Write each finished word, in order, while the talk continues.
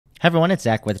Hey everyone, it's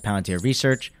Zach with Palantir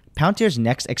Research. Palantir's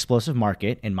next explosive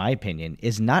market, in my opinion,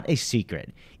 is not a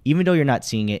secret, even though you're not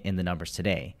seeing it in the numbers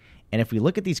today. And if we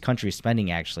look at these countries'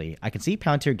 spending actually, I can see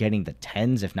Palantir getting the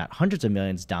tens, if not hundreds of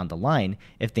millions down the line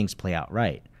if things play out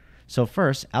right. So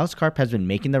first, Alex Karp has been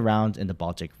making the rounds in the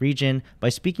Baltic region by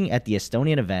speaking at the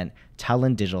Estonian event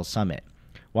Tallinn Digital Summit.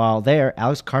 While there,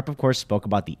 Alex Karp, of course, spoke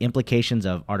about the implications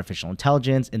of artificial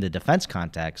intelligence in the defense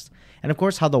context, and of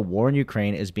course how the war in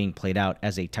Ukraine is being played out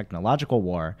as a technological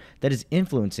war that is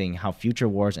influencing how future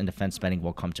wars and defense spending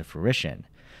will come to fruition.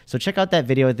 So check out that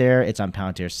video there, it's on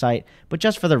Palantir's site, but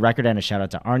just for the record and a shout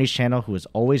out to Arnie's channel, who is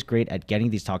always great at getting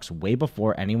these talks way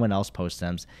before anyone else posts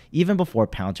them, even before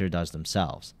Palantir does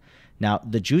themselves. Now,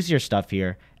 the juicier stuff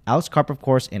here, Alex Karp, of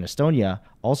course, in Estonia,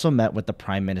 also met with the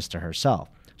Prime Minister herself.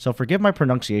 So forgive my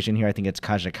pronunciation here, I think it's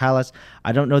Kaja Kallas.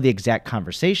 I don't know the exact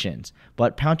conversations,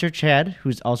 but Palantir Chad,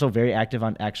 who's also very active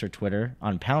on X or Twitter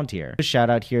on Palantir, a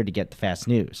shout out here to get the fast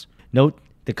news. Note,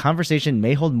 the conversation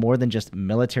may hold more than just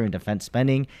military and defense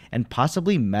spending and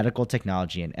possibly medical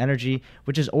technology and energy,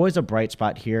 which is always a bright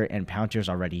spot here and Palantir's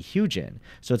already huge in.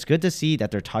 So it's good to see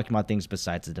that they're talking about things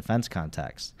besides the defense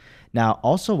context. Now,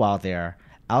 also while there,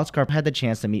 Alex Karp had the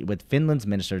chance to meet with Finland's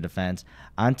Minister of Defense,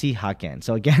 Antti Haken.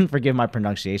 So again, forgive my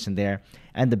pronunciation there.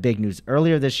 And the big news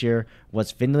earlier this year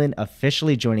was Finland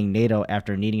officially joining NATO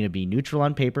after needing to be neutral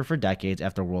on paper for decades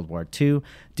after World War II,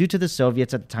 due to the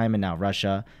Soviets at the time and now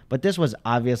Russia. But this was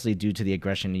obviously due to the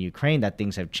aggression in Ukraine that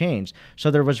things have changed,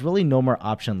 so there was really no more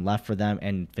option left for them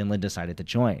and Finland decided to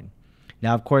join.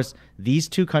 Now, of course, these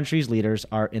two countries' leaders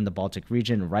are in the Baltic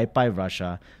region right by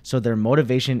Russia, so their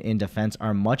motivation in defense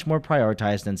are much more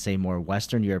prioritized than, say, more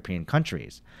Western European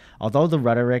countries. Although the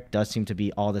rhetoric does seem to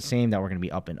be all the same, that we're going to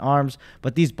be up in arms,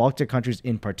 but these Baltic countries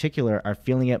in particular are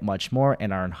feeling it much more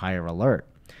and are on higher alert.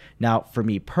 Now, for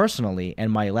me personally,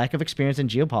 and my lack of experience in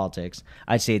geopolitics,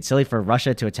 I'd say it's silly for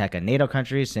Russia to attack a NATO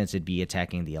country since it'd be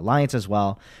attacking the alliance as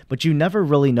well, but you never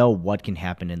really know what can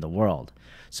happen in the world.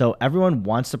 So everyone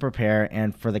wants to prepare,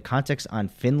 and for the context on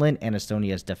Finland and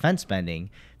Estonia's defense spending,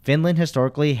 Finland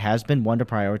historically has been one to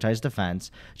prioritize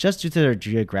defense just due to their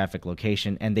geographic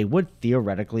location, and they would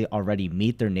theoretically already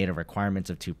meet their NATO requirements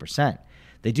of 2%.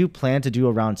 They do plan to do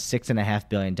around $6.5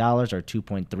 billion or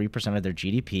 2.3% of their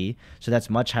GDP, so that's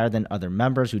much higher than other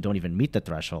members who don't even meet the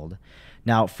threshold.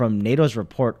 Now, from NATO's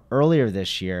report earlier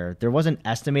this year, there was an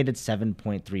estimated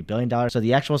 $7.3 billion, so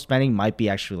the actual spending might be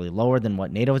actually lower than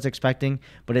what NATO is expecting,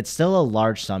 but it's still a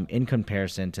large sum in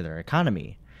comparison to their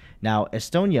economy. Now,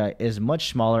 Estonia is much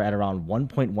smaller at around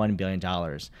 $1.1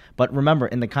 billion. But remember,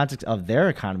 in the context of their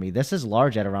economy, this is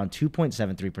large at around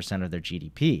 2.73% of their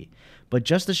GDP. But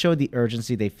just to show the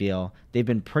urgency they feel, they've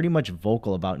been pretty much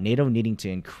vocal about NATO needing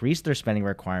to increase their spending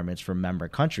requirements for member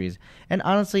countries. And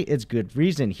honestly, it's good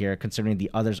reason here, considering the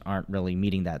others aren't really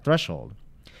meeting that threshold.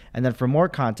 And then for more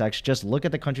context, just look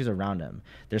at the countries around them.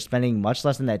 They're spending much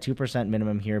less than that 2%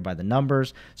 minimum here by the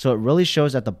numbers, so it really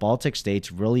shows that the Baltic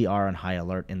states really are on high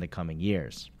alert in the coming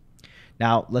years.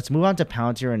 Now, let's move on to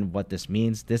Palantir and what this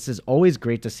means. This is always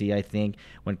great to see, I think,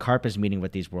 when Karp is meeting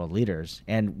with these world leaders.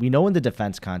 And we know in the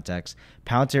defense context,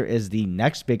 Palantir is the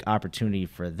next big opportunity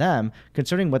for them,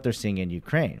 considering what they're seeing in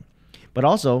Ukraine. But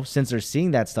also, since they're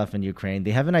seeing that stuff in Ukraine,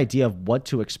 they have an idea of what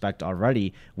to expect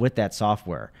already with that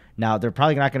software. Now, they're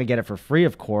probably not going to get it for free,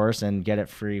 of course, and get it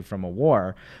free from a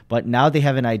war. But now they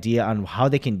have an idea on how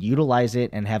they can utilize it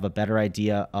and have a better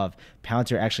idea of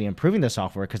Palantir actually improving the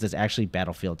software because it's actually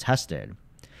battlefield tested.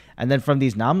 And then from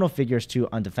these nominal figures too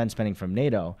on defense spending from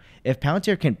NATO, if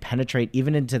Palantir can penetrate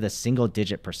even into the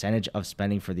single-digit percentage of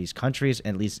spending for these countries,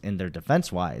 at least in their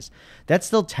defense-wise, that's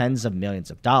still tens of millions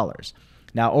of dollars.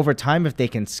 Now, over time, if they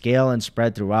can scale and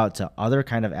spread throughout to other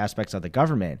kind of aspects of the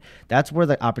government, that's where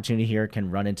the opportunity here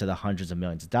can run into the hundreds of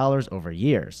millions of dollars over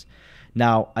years.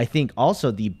 Now, I think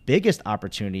also the biggest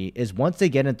opportunity is once they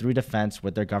get in through defense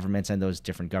with their governments and those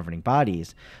different governing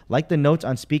bodies. Like the notes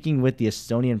on speaking with the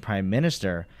Estonian Prime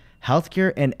Minister,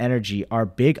 healthcare and energy are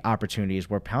big opportunities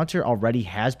where Palantir already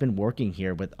has been working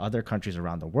here with other countries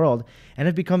around the world and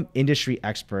have become industry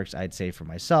experts, I'd say for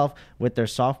myself, with their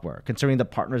software, considering the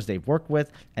partners they've worked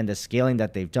with and the scaling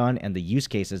that they've done and the use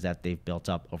cases that they've built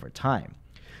up over time.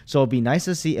 So it'll be nice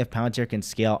to see if Palantir can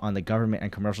scale on the government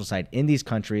and commercial side in these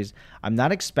countries. I'm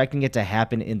not expecting it to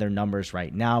happen in their numbers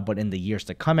right now, but in the years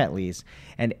to come at least.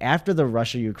 And after the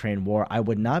Russia-Ukraine war, I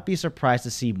would not be surprised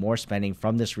to see more spending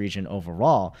from this region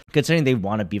overall, considering they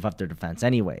want to beef up their defense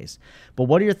anyways. But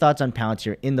what are your thoughts on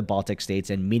Palantir in the Baltic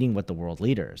states and meeting with the world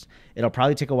leaders? It'll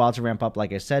probably take a while to ramp up,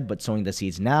 like I said, but sowing the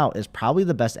seeds now is probably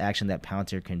the best action that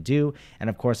Palantir can do. And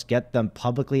of course, get them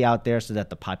publicly out there so that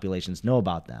the populations know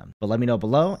about them. But let me know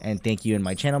below. video, and thank you and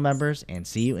my channel members, and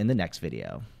see you in the next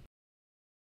video.